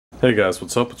Hey guys,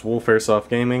 what's up? It's Airsoft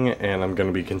Gaming, and I'm going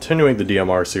to be continuing the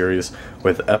DMR series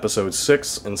with Episode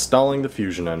 6, Installing the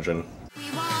Fusion Engine.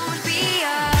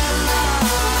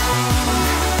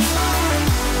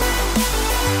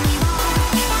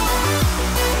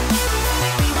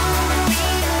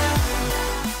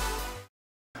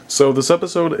 So this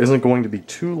episode isn't going to be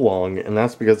too long, and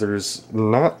that's because there's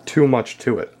not too much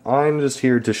to it. I'm just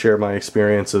here to share my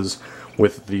experiences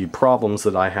with the problems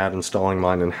that I had installing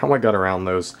mine and how I got around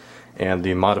those, and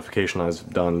the modification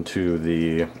I've done to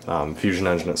the Fusion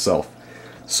engine itself.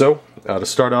 So, to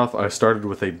start off, I started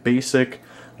with a basic,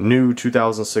 new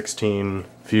 2016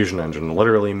 Fusion engine,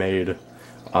 literally made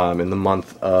in the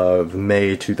month of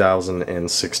May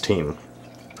 2016.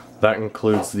 That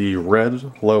includes the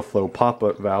red low-flow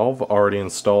pop-up valve already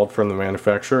installed from the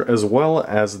manufacturer, as well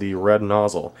as the red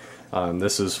nozzle.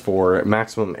 This is for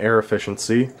maximum air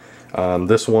efficiency.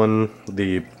 This one,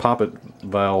 the pop-up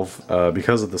valve,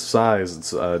 because of the size,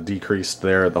 it's decreased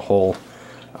there at the hole,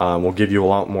 will give you a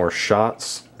lot more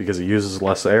shots because it uses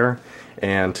less air.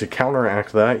 And to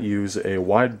counteract that, use a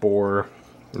wide-bore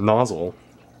nozzle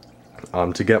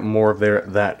to get more of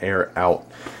that air out.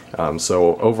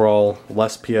 So overall,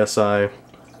 less PSI,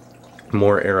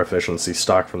 more air efficiency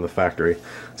stock from the factory.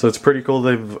 So it's pretty cool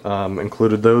they've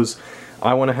included those.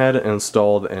 I went ahead and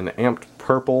installed an amped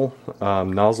purple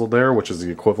nozzle there, which is the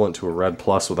equivalent to a red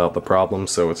plus without the problem,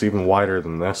 so it's even wider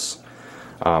than this.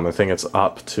 I think it's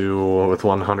up to, with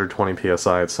 120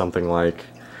 PSI, it's something like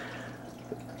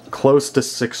close to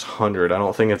 600. I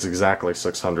don't think it's exactly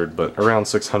 600, but around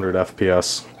 600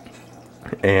 FPS.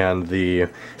 And the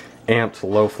amped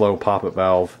low flow pop-up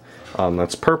valve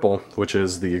that's purple, which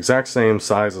is the exact same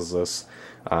size as this.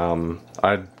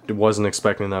 I wasn't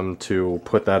expecting them to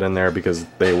put that in there because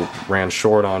they ran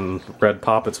short on red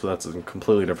poppets, but that's a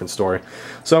completely different story.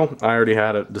 So I already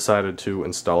had it, decided to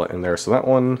install it in there. So that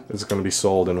one is going to be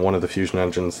sold in one of the Fusion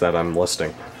engines that I'm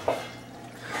listing.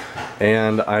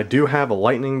 And I do have a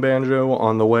lightning banjo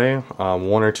on the way,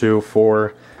 one or two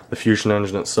for the Fusion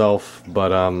engine itself,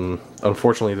 but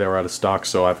unfortunately they were out of stock,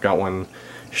 so I've got one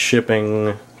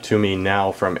shipping to me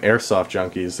now from Airsoft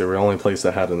Junkies. They were the only place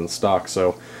that had it in stock,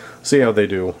 so see how they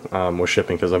do with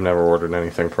shipping, because I've never ordered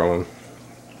anything from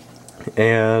them.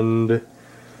 And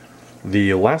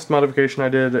the last modification I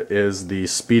did is the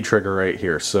speed trigger right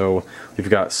here. So we've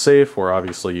got safe, where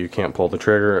obviously you can't pull the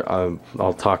trigger.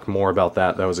 I'll talk more about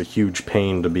that. That was a huge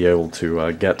pain to be able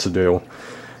to get to do.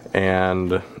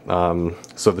 And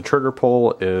so the trigger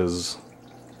pull is...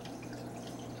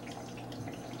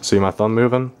 See my thumb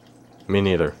moving? Me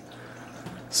neither.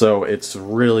 So it's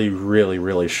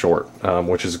really short,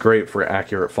 which is great for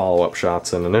accurate follow-up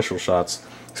shots and initial shots,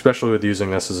 especially with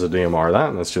using this as a DMR.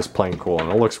 That, and it's just plain cool,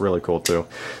 and it looks really cool too.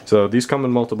 So these come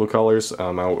in multiple colors.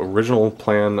 My original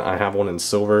plan, I have one in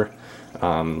silver,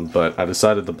 but I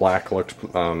decided the black looked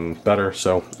better,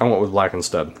 so I went with black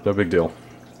instead. No big deal.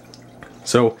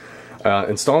 So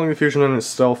installing the Fusion in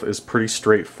itself is pretty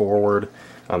straightforward.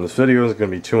 This video isn't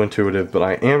going to be too intuitive, but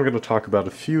I am going to talk about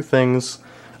a few things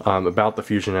about the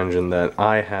Fusion engine that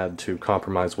I had to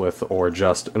compromise with or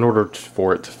adjust in order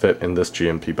for it to fit in this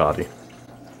GMP body.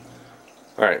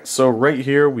 Alright, so right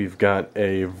here we've got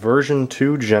a version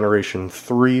 2 generation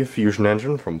 3 Fusion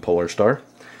engine from Polarstar.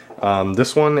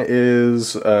 This one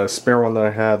is a spare one that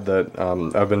I had that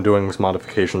I've been doing some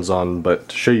modifications on, but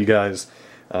to show you guys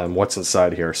what's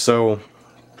inside here. So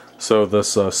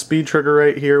this speed trigger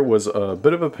right here was a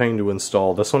bit of a pain to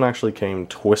install. This one actually came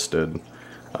twisted,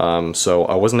 so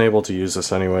I wasn't able to use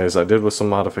this anyways. I did with some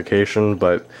modification,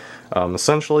 but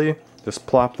essentially just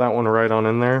plop that one right on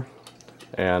in there,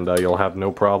 and you'll have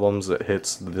no problems. It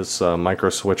hits this micro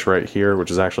switch right here,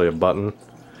 which is actually a button,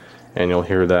 and you'll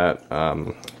hear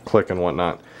that click and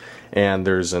whatnot. And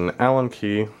there's an Allen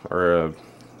key, or a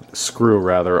screw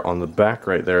rather, on the back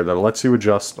right there that lets you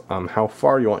adjust how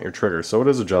far you want your trigger, so it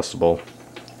is adjustable.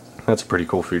 That's a pretty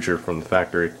cool feature from the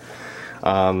factory.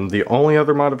 The only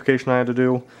other modification I had to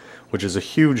do, which is a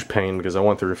huge pain because I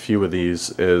went through a few of these,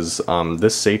 is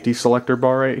this safety selector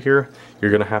bar right here.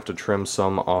 You're going to have to trim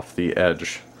some off the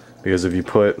edge, because if you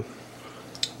put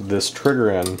this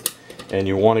trigger in and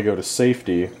you want to go to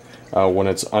safety when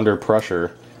it's under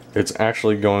pressure, it's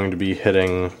actually going to be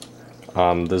hitting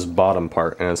this bottom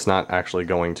part, and it's not actually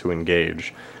going to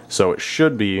engage. So it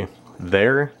should be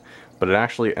there, but it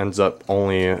actually ends up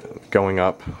only going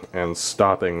up and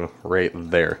stopping right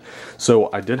there. So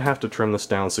I did have to trim this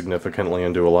down significantly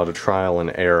and do a lot of trial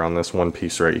and error on this one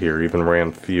piece right here. Even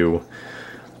ran through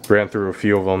a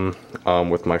few of them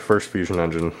with my first Fusion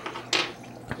engine.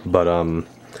 But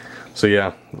so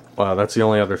yeah, that's the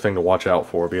only other thing to watch out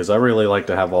for, because I really like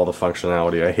to have all the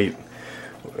functionality. I hate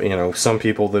you know, some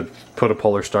people that put a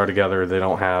Polarstar together, they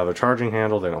don't have a charging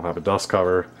handle, they don't have a dust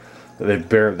cover,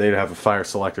 they'd have a fire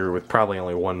selector with probably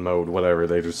only one mode, whatever.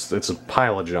 It's a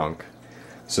pile of junk.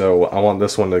 So I want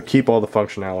this one to keep all the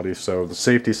functionality. So the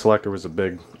safety selector was a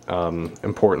big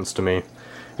importance to me,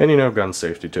 and you know, gun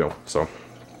safety too. So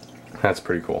that's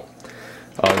pretty cool.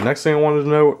 The next thing I wanted to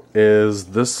note is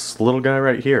this little guy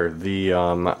right here,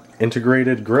 the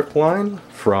integrated grip line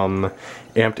from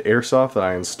Amped Airsoft that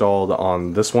I installed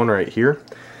on this one right here.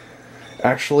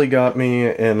 Actually got me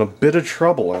in a bit of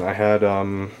trouble, and I had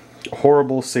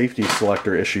horrible safety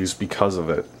selector issues because of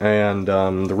it. And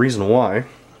the reason why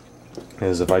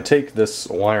is if I take this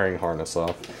wiring harness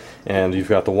off, and you've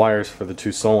got the wires for the two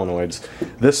solenoids,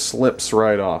 this slips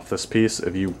right off, this piece.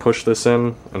 If you push this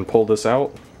in and pull this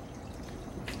out,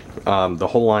 the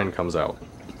whole line comes out.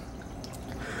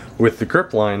 With the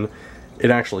grip line, it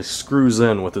actually screws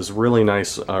in with this really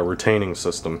nice retaining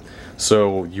system,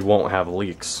 so you won't have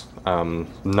leaks,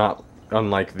 not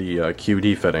unlike the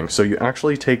QD fitting. So you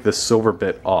actually take this silver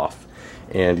bit off,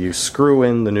 and you screw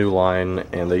in the new line,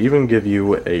 and they even give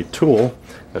you a tool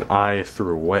that I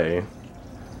threw away,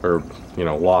 or, you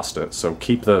know, lost it, so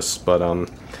keep this, but,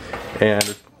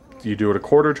 and you do it a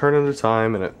quarter turn at a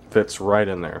time, and it fits right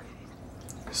in there.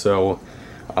 So,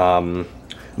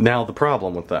 now the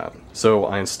problem with that. So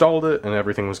I installed it, and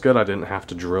everything was good. I didn't have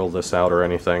to drill this out or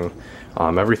anything.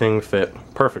 Everything fit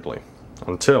perfectly,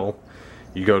 until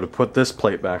you go to put this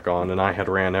plate back on, and I had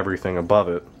ran everything above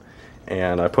it.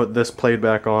 And I put this plate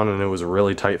back on, and it was a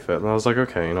really tight fit, and I was like,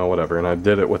 okay, you know, whatever. And I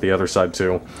did it with the other side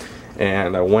too,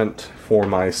 and I went for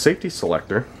my safety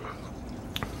selector,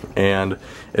 and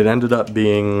it ended up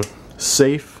being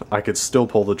safe. I could still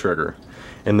pull the trigger,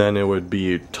 and then it would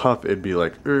be tough. It'd be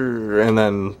like, and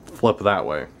then flip that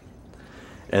way,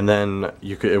 and then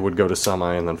it would go to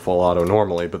semi and then full auto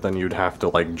normally, but then you'd have to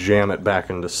like jam it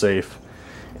back into safe,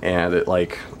 and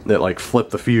it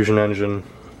flipped the fusion engine.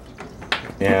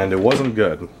 And it wasn't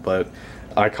good, but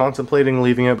I contemplated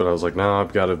leaving it, but I was like, no,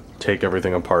 I've got to take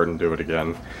everything apart and do it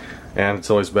again. And it's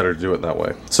always better to do it that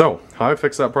way. So, how I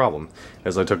fixed that problem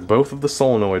is I took both of the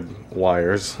solenoid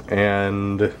wires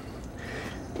and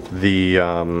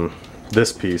the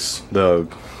this piece,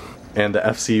 and the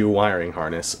FCU wiring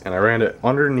harness, and I ran it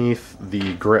underneath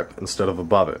the grip instead of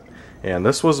above it. And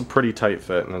this was a pretty tight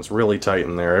fit, and it's really tight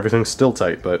in there. Everything's still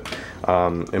tight, but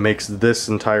it makes this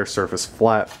entire surface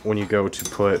flat when you go to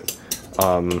put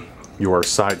your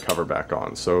side cover back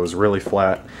on. So it was really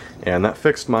flat, and that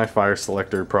fixed my fire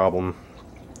selector problem.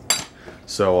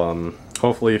 So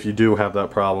hopefully if you do have that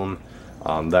problem,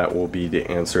 that will be the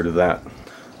answer to that.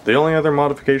 The only other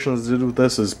modifications I did with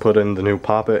this is put in the new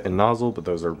poppet and nozzle, but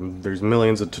there's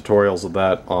millions of tutorials of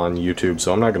that on YouTube,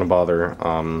 so I'm not going to bother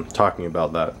talking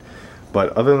about that.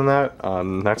 But other than that,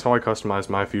 that's how I customized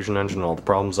my fusion engine, all the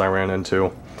problems I ran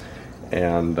into.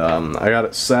 And I got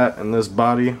it set in this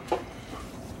body,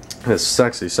 this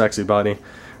sexy body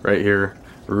right here.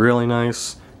 Really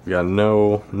nice. We got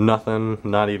nothing,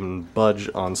 not even budge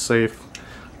on safe.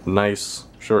 Nice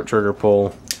short trigger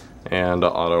pull, and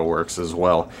auto works as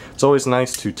well. It's always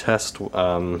nice to test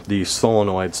these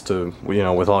solenoids to, you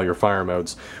know, with all your fire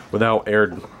modes without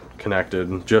air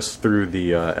connected, just through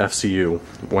the FCU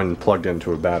when plugged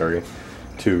into a battery,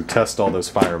 to test all those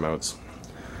fire modes.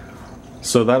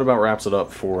 So that about wraps it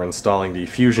up for installing the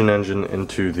fusion engine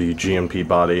into the GMP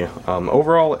body.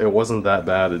 Overall, it wasn't that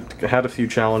bad. It had a few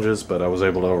challenges, but I was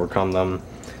able to overcome them,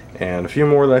 and a few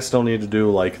more that I still need to do,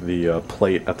 like the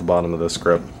plate at the bottom of this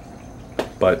grip,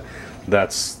 but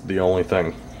that's the only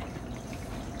thing.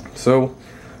 So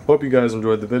hope you guys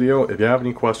enjoyed the video. If you have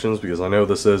any questions, because I know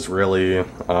this is really,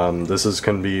 this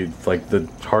can be like the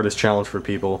hardest challenge for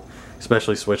people,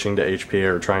 especially switching to HPA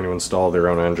or trying to install their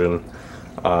own engine.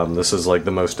 This is like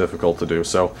the most difficult to do.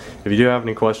 So if you do have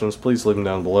any questions, please leave them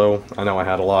down below. I know I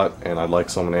had a lot, and I'd like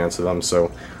someone to answer them,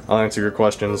 so I'll answer your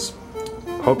questions.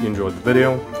 Hope you enjoyed the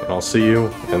video, and I'll see you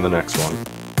in the next one.